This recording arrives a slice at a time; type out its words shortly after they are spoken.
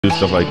do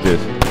stuff like this.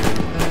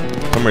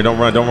 Come here, don't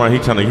run. He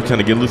trying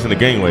to get loose in the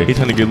gangway. He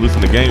trying to get loose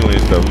in the gangway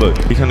and stuff. Look,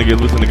 he trying to get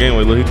loose in the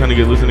gangway. Look, he trying to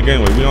get loose in the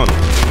gangway. We on him.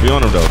 We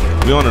on him though.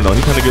 We on him though.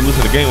 He trying to get loose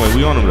in the gangway.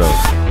 We on him though.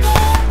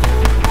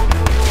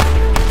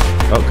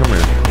 Oh, come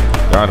here.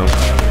 Got him.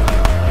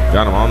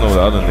 Got him. I don't know where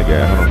the other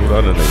nigga at. Hold on, who the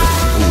other nigga?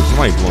 Ooh,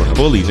 somebody blowing a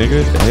bully, nigga.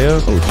 The hell?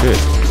 Oh shit.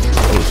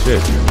 Oh shit.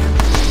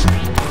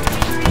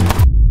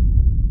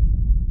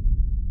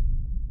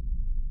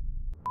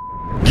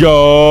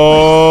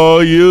 Yo,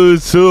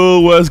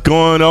 YouTube, what's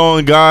going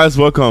on, guys?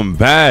 Welcome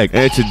back.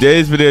 And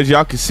today's video, as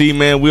y'all can see,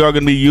 man, we are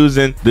gonna be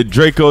using the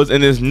Dracos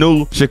in this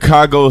new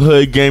Chicago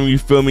hood game, you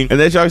feel me?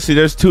 And as y'all can see,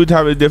 there's two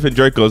types of different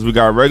Dracos. We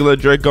got a regular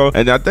Draco,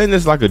 and I think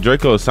there's like a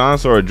Draco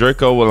Sans or a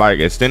Draco with like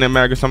extended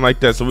mag or something like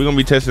that. So we're gonna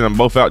be testing them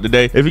both out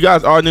today. If you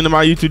guys are new to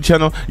my YouTube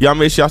channel, y'all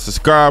make sure y'all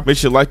subscribe, make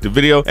sure you like the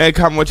video, and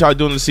comment what y'all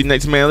doing to see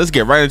next, man. Let's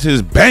get right into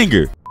this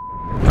banger.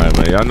 Alright,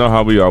 man, y'all know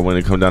how we are when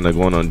it comes down to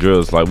going on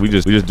drills. Like we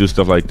just do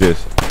stuff like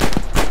this.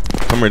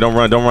 Come here, don't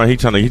run. He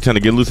trying to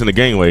get loose in the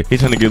gangway. He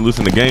trying to get loose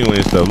in the gangway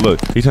and stuff. Look,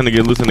 he trying to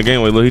get loose in the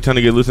gangway. Look, he trying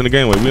to get loose in the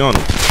gangway. We on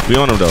him. We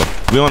on him though.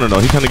 We on him though.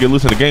 He trying to get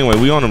loose in the gangway.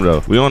 We on him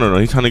though. We on him though.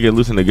 He trying to get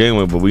loose in the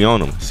gangway, but we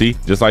on him. See,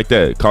 just like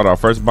that. Caught our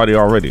first body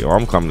already. Oh,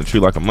 I'm climbing the tree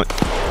like a monkey.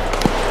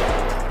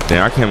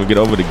 Damn, I can't even get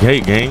over the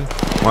gate, gang.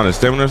 On a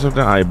stamina or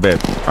something. I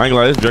bet. I ain't gonna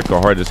lie, this Draco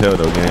hard as hell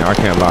though, gang. I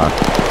can't lie.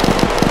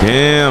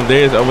 Damn,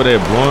 they's over there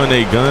blowing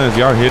their guns.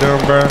 Y'all hear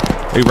them, bro?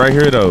 They right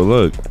here though.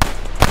 Look.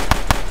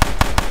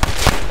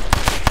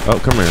 Oh,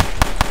 come here.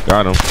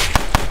 Got him.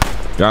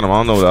 Got him. I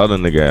don't know where the other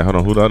nigga at. Hold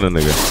on, who the other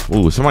nigga?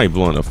 Ooh, somebody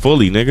blowing a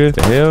fully, nigga.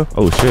 The hell?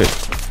 Oh shit.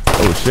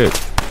 Oh shit.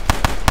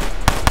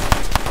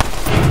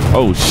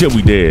 Oh shit,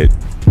 we dead.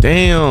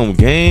 Damn,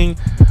 gang.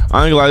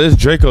 I ain't gonna lie, this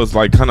Draco's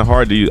like kind of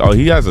hard to use. Oh,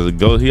 he has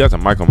a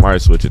Michael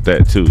Myers switch at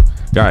that too.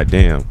 God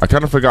damn. I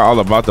kind of forgot all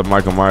about the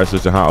Michael Myers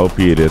switch and how OP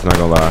it is, not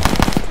gonna lie.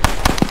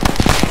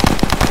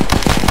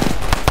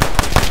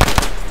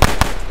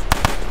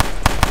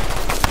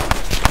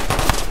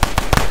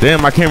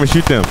 Damn, I can't even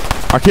shoot them.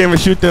 I can't even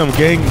shoot them,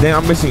 gang.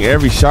 Damn, I'm missing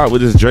every shot with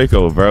this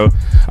Draco, bro.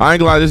 I ain't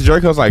gonna lie, this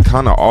Draco's like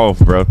kind of off,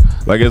 bro.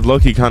 Like it's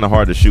low-key kind of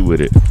hard to shoot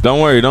with it.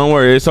 Don't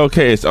worry. It's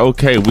okay. It's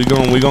okay. We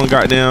gonna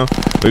goddamn.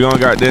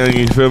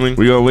 You feel me?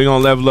 We gonna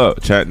level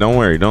up, chat. Don't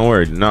worry. Not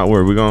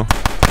worry. We gonna.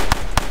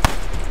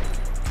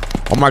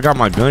 Oh my god,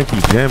 my gun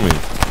keeps jamming.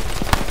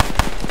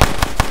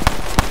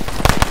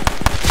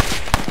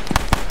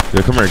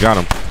 Yeah, come here. Got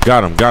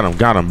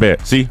him.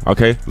 Bet. See?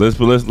 Okay. Let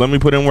me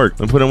put in work.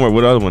 What the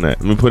other one at?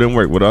 Let me put in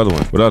work. What the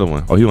other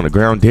one? Oh, he on the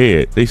ground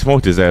dead. They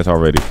smoked his ass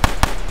already.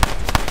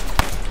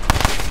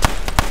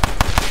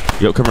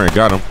 Yo, come here.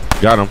 Got him.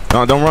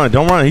 No, don't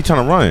run. He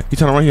trying to run.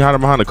 He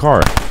hiding behind the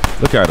car.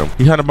 Look at him.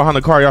 He hiding behind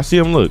the car. Y'all see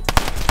him? Look.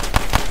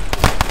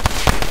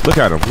 Look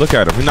at him.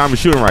 He's not even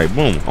shooting right.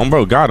 Boom.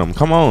 Bro, got him.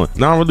 Come on.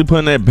 Now I'm really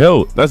putting that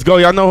belt. Let's go.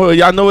 Y'all know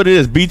what it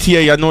is.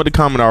 BTA. Y'all know what to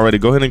comment already.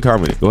 Go ahead and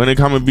comment.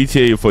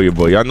 BTA for your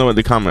boy. Y'all know what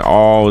to comment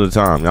all the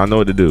time. Y'all know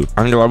what to do.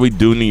 I ain't gonna lie, we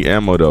do need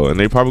ammo though. And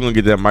they probably gonna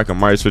get that Michael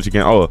Myers switch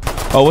again. Oh,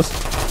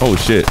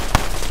 shit.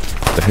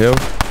 The hell?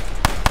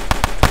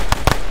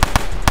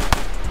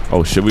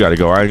 Oh shit, we gotta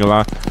go. I ain't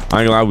gonna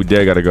lie, we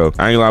dead gotta go.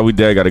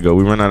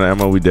 We run out of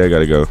ammo, we dead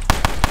gotta go.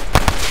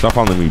 Stop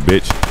following me,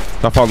 bitch.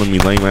 Stop following me,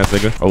 lame ass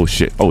nigga. Oh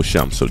shit,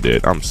 I'm so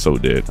dead.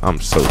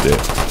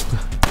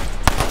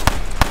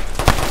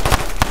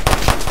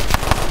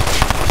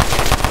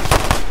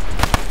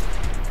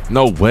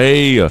 No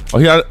way.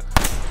 Oh,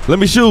 let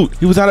me shoot.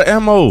 He was out of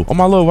ammo. Oh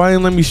my lord, why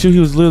didn't let me shoot? He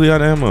was literally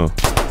out of ammo.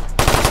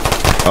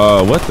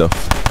 What the?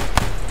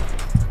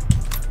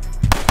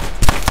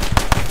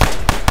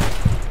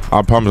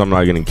 I promise I'm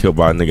not getting killed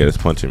by a nigga that's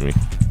punching me.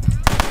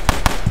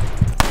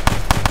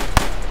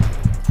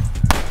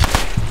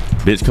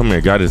 Bitch, come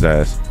here. Got his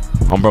ass.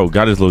 Bro,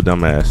 got his little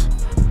dumb ass.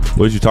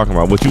 What you talking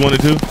about? What you want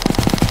to do?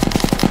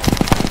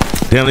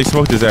 Damn, they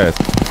smoked his ass.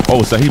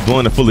 Oh, so he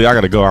blowing the fully. I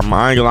gotta go. I ain't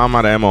gonna lie, I'm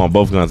out of ammo on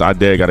both guns. I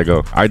gotta go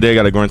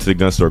into the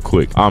gun store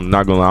quick. I'm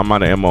not gonna lie, I'm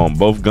out of ammo on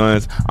both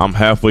guns. I'm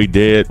halfway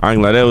dead. I ain't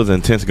gonna lie, that was an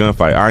intense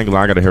gunfight. I ain't gonna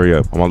lie, I gotta hurry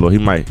up. Oh my lord, he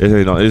might.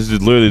 It's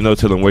just literally no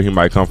telling where he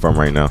might come from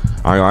right now.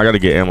 I gotta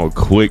get ammo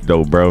quick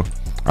though, bro.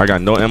 I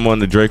got no ammo in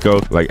the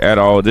Draco, like at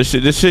all. This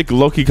shit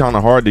low-key kind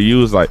of hard to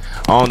use. Like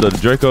on the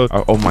Draco.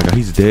 Oh my god,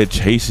 he's dead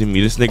chasing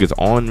me. This nigga's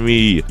on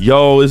me.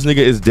 Yo, this nigga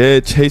is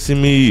dead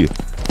chasing me.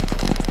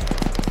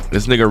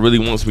 This nigga really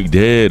wants me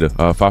dead.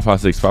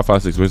 556.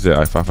 Where's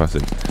that?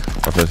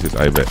 556.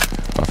 I bet.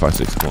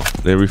 556. Come on.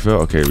 They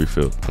refill? Okay,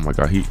 refill. Oh my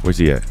god, where's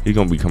he at? He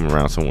gonna be coming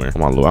around somewhere. Oh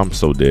my lord, I'm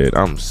so dead.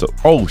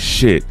 Oh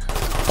shit.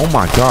 Oh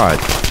my god.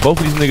 Both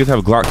of these niggas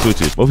have Glock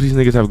switches.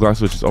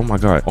 Oh my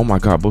god.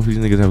 Both of these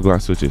niggas have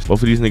Glock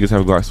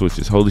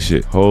switches.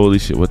 Holy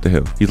shit. What the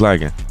hell? He's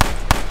lagging.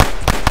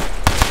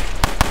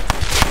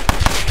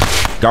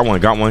 Got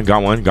one.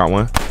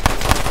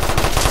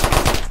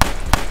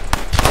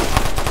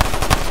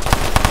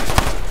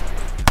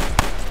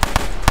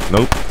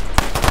 Nope.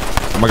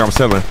 Oh my god, I'm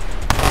selling.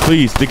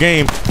 Please, the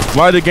game.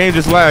 Why did the game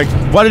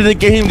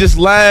just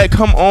lag?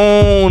 Come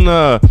on.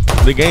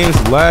 The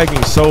game's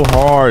lagging so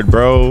hard,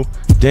 bro.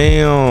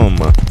 Damn.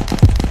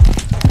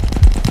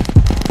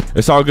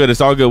 It's all good. It's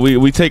all good.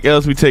 We take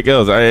L's. We take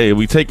L's. Hey,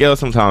 we take L's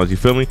sometimes. You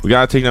feel me? We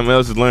gotta take them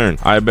L's to learn.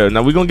 I bet.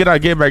 Now we gonna get our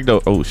get back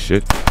though. Oh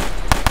shit.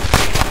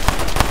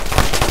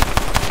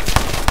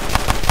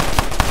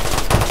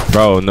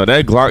 Bro, no,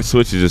 that Glock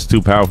switch is just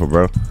too powerful,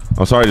 bro.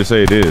 I'm sorry to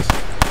say it is.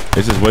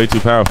 It's just way too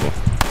powerful.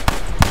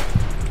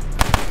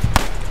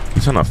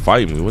 He's trying to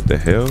fight me. What the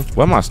hell?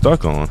 What am I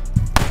stuck on?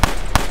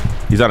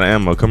 He's out of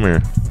ammo. Come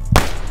here.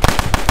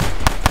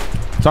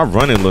 Stop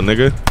running, little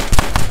nigga.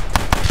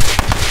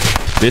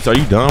 Bitch, are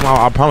you dumb?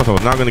 I promise I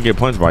was not gonna get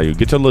punched by you.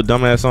 Get your little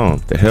dumb ass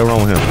on. The hell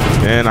wrong with him?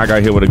 And I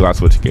got hit with a Glock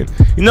switch again.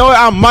 You know what?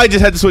 I might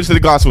just have to switch to the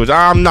Glock switch.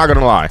 I'm not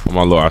gonna lie. Oh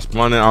my lord,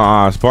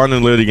 I spawned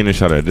in literally getting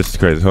shot at. This is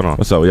crazy. Hold on.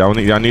 What's up? Y'all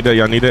need that?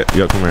 Y'all need that?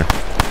 Yup, come here.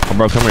 Oh,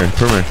 bro, come here.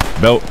 Come here.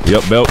 Belt.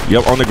 Yep, belt.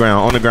 Yep, on the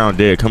ground. On the ground,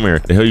 dead. Come here.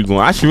 The hell you going?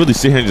 I should really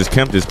sit here and just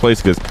camp this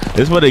place because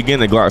this is where they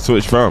getting the Glock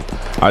switch from.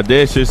 I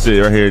dead should sit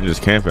right here and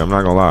just camp it. I'm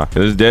not gonna lie.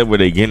 This is dead where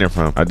they getting it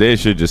from. I dead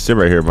should just sit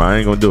right here, but I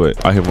ain't gonna do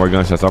it. I hear more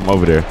gunshots. I'm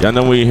over there. Y'all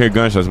know when you hear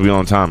gunshots, we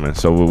on timing.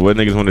 So what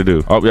niggas want to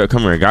do? Oh, yeah,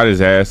 come here. Got his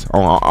ass.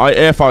 Oh, I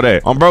F all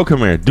that. Bro, come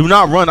here. Do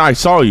not run. I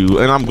saw you,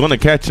 and I'm gonna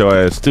catch your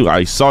ass too.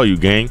 I saw you,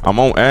 gang. I'm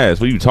on ass.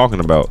 What are you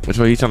talking about? Which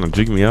way he trying to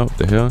jig me out?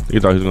 The hell?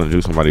 You thought he was gonna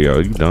juke somebody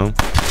else? You dumb.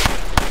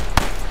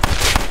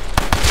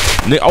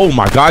 Oh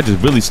my god, I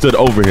just really stood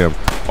over him.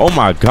 Oh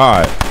my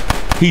god,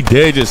 he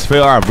dead just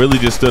fell. I really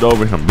just stood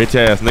over him, bitch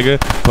ass nigga.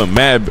 Put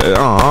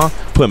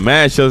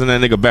mad shells in that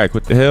nigga back.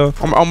 What the hell?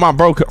 Oh my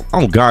bro,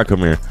 oh god,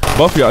 come here.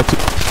 Both of y'all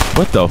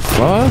what the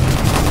fuck?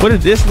 Where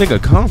did this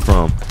nigga come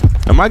from?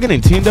 Am I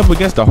getting teamed up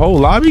against the whole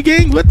lobby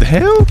gang? What the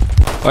hell?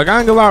 Like, I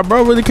ain't gonna lie,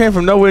 bro really came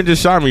from nowhere and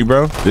just shot me,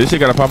 bro. This shit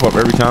gotta pop up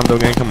every time though,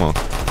 gang. Come on.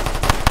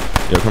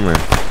 Yo, come here.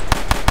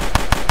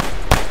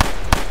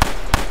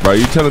 Bro,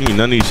 you telling me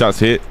none of these shots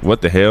hit?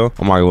 What the hell?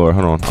 Oh my lord,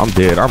 hold on. I'm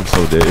dead. I'm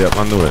so dead. Yep,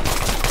 I knew it.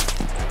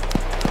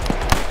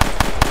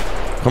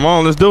 Come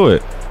on, let's do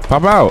it.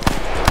 Pop out.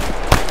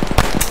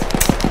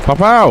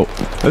 Pop out.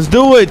 Let's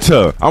do it.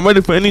 I'm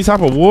ready for any type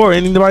of war.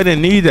 Anybody that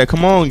need that.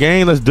 Come on,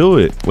 gang. Let's do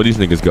it. Where these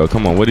niggas go?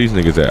 Come on, where these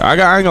niggas at? I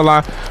ain't gonna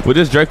lie. With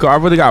this Draco, I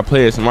really gotta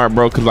play it smart,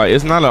 bro. Cause like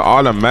it's not an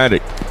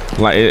automatic.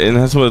 Like, and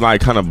that's what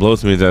like kind of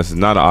blows me. That it's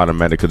not an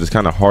automatic because it's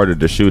kind of harder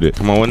to shoot it.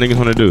 Come on, what niggas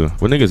want to do?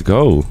 Where niggas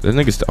go? This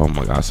niggas. Oh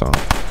my god, I saw him.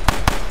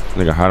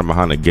 Nigga hiding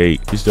behind the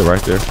gate. He's still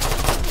right there.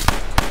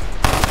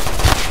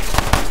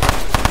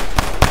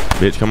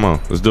 Bitch, come on,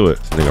 let's do it.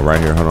 This nigga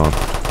right here. Hold on.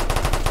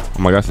 Oh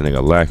my god, this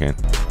nigga lacking.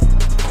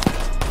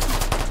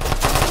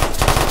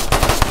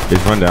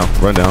 Bitch, run down,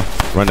 run down,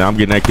 run down. I'm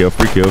getting that kill.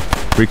 Free kill.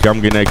 Free kill. I'm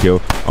getting that kill.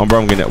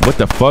 Bro, I'm getting that. What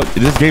the fuck?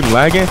 Is this game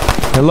lagging?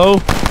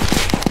 Hello?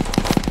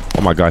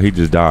 Oh my god, he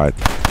just died.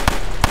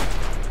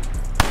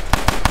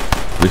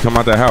 Just come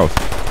out that house.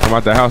 Come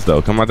out that house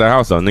though. Come out that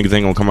house though. Niggas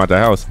ain't gonna come out that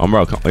house.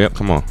 Bro, yep,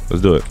 come on.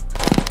 Let's do it.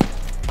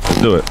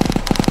 Let's do it.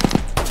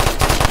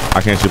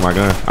 I can't shoot my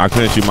gun. I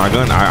couldn't shoot my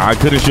gun. I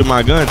couldn't shoot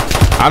my gun.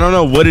 I don't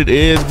know what it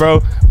is,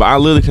 bro, but I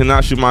literally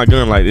cannot shoot my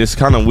gun. Like, it's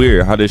kind of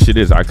weird how this shit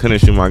is. I couldn't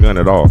shoot my gun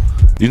at all.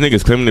 These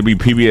niggas claiming to be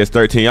PBS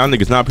 13. Y'all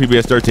niggas not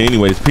PBS 13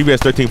 anyways. PBS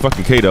 13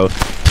 fucking K though.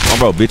 Oh,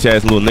 bro, bitch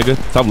ass little nigga.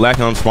 Stop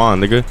lacking on spawn,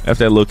 nigga. F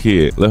that little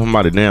kid. Left him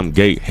by the damn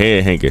gate,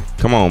 head hanging.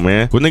 Come on,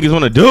 man. What niggas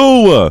want to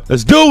do?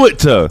 Let's do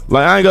it.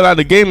 Like, I ain't gonna lie,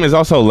 the game is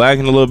also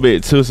lagging a little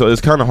bit too, so it's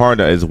kind of hard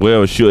to as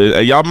well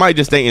shoot. Y'all might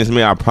just think it's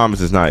me. I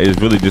promise it's not. It's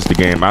really just the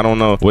game. I don't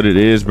know what it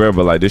is, bro,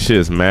 but like this shit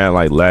is mad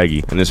like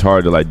laggy, and it's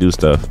hard to like do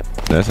stuff.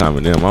 That's not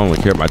even them. I don't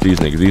even care about these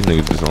niggas. These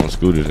niggas just on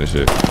scooters and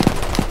shit.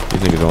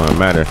 These niggas don't even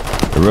matter.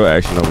 The real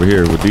action over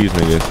here with these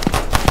niggas.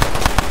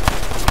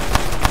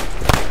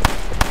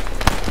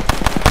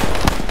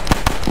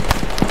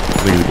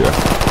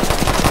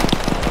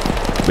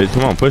 Bitch,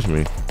 come on, push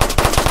me.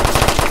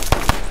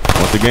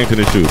 Once again,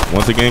 couldn't shoot.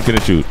 Once again,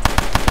 couldn't shoot.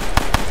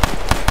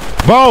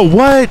 Bro,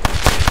 what?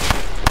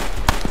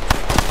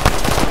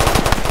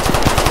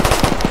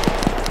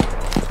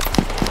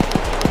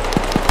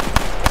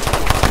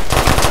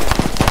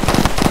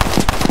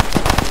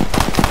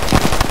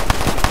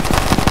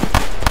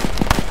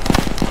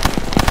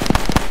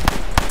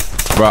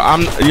 Bro,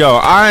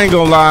 I ain't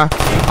gonna lie.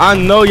 I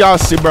know y'all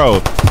see,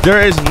 bro.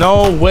 There is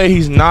no way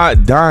he's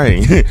not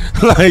dying.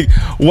 Like,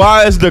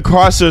 why is the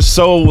crosshair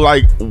so,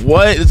 like,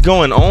 what is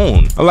going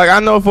on? Like, I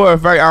know for a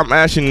fact I'm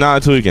actually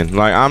not tweaking.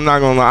 Like, I'm not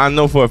gonna lie. I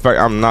know for a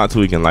fact I'm not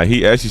tweaking. Like,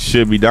 he actually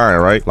should be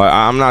dying, right? Like,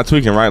 I'm not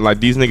tweaking, right? Like,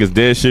 these niggas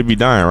dead should be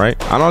dying,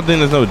 right? I don't think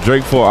there's no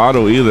Drake 4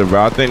 auto either,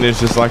 bro. I think it's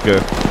just like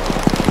a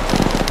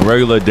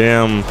regular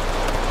damn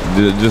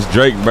just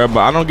Drake, bro. But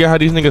I don't get how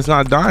these niggas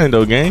not dying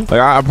though, gang.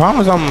 Like, I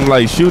promise I'm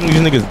like shooting these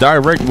niggas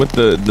direct with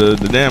the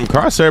damn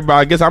crosshair, but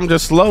I guess I'm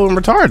just slow and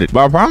retarded.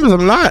 But I promise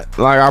I'm not.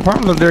 Like, I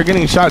promise they're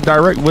getting shot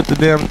direct with the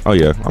damn. Oh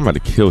yeah, I'm about to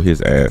kill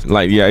his ass.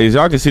 Like, yeah, as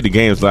y'all can see, the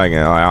game's lagging.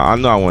 I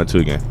know I want to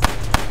again.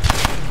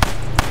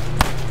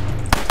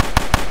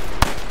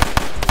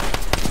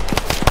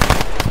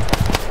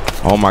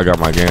 Oh my god,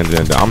 my game's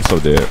in there. I'm so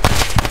dead.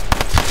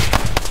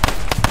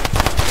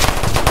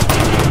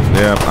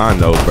 Yeah, I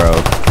know,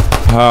 bro.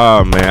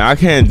 Oh man, I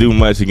can't do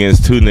much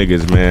against two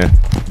niggas, man.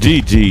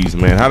 GG's,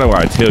 man. How do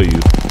I tell you?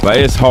 Like,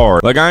 it's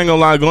hard. Like, I ain't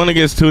gonna lie, going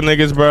against two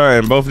niggas, bro,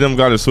 and both of them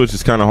got a switch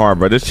is kind of hard,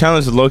 bro. This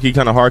challenge is low-key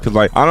kind of hard because,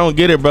 like, I don't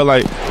get it, bro.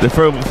 Like,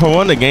 for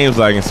one, the game's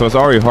lagging, so it's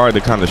already hard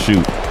to kind of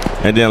shoot.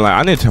 And then, like,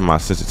 I need to turn my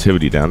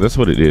sensitivity down. That's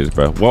what it is,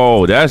 bro.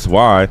 Whoa, that's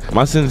why.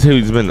 My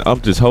sensitivity's been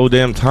up this whole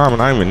damn time,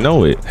 and I didn't even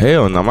know it.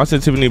 Hell no, my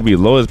sensitivity need to be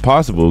low as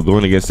possible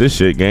going against this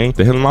shit, gang.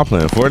 The hell am I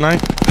playing?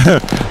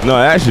 Fortnite? No,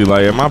 actually,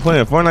 like, am I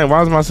playing Fortnite?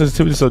 Why is my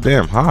sensitivity so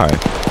damn high?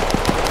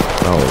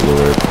 Oh,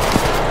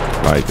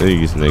 Lord. Like,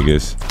 these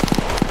niggas.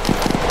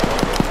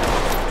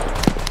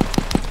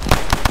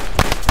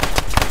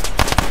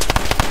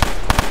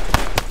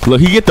 Look,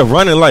 he get the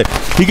running, like,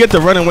 he get the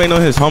running waiting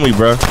on his homie,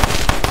 bro.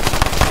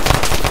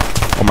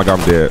 Oh my God,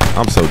 I'm dead.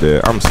 I'm so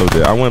dead. I'm so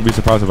dead. I wouldn't be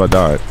surprised if I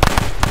died.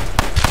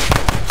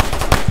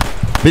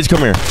 Bitch,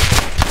 come here.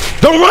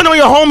 Don't run on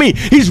your homie.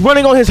 He's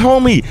running on his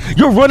homie.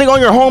 You're running on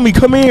your homie.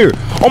 Come here.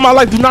 On my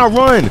life, do not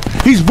run.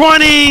 He's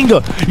running.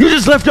 You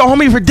just left your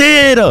homie for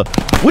dead.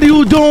 What are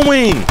you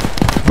doing?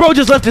 Bro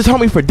just left his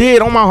homie for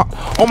dead. On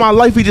my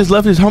life, he just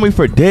left his homie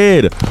for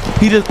dead.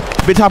 He just,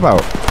 bitch, hop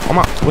out.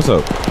 What's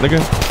up,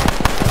 nigga?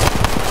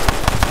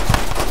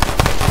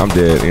 I'm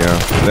dead,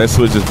 yeah. That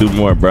switch just do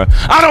more, bro.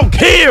 I don't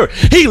care.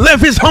 He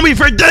left his homie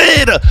for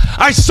dead.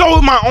 I saw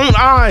with my own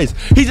eyes.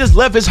 He just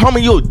left his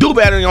homie. You a do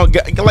bad in your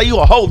like you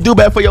a whole do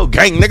bad for your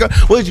gang, nigga.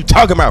 What is you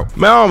talking about?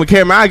 Man, I don't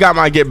care, man. I got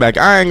my get back.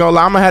 I ain't gonna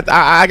lie. I'm gonna have to.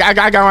 I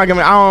got my get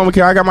back. I don't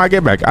care. I got my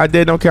get back. I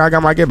don't care. I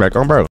got my get back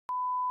on, bro.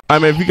 I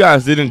mean, if you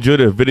guys did enjoy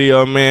the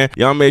video, man,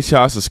 y'all make sure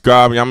y'all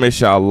subscribe. Y'all make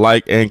sure y'all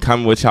like and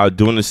comment what y'all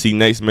doing to see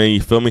next, man. You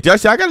feel me?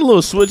 Just, I got a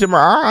little switch in my,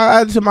 I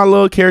added to my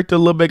little character a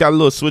little bit. Got a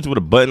little switch with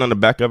a button on the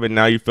back of it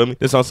now. You feel me?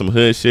 This on some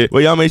hood shit.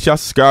 Well, y'all make sure y'all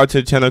subscribe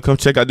to the channel. Come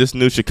check out this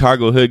new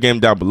Chicago hood game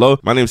down below.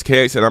 My name is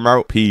KX and I'm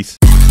out. Peace.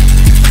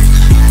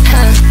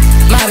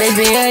 My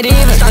baby a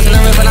diva. Starting to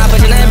rip when I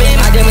put your name in.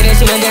 I did me this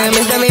shit and damn,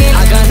 Mr. Me.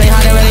 I can't say how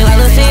they really like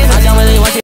the scenes. I don't really want you.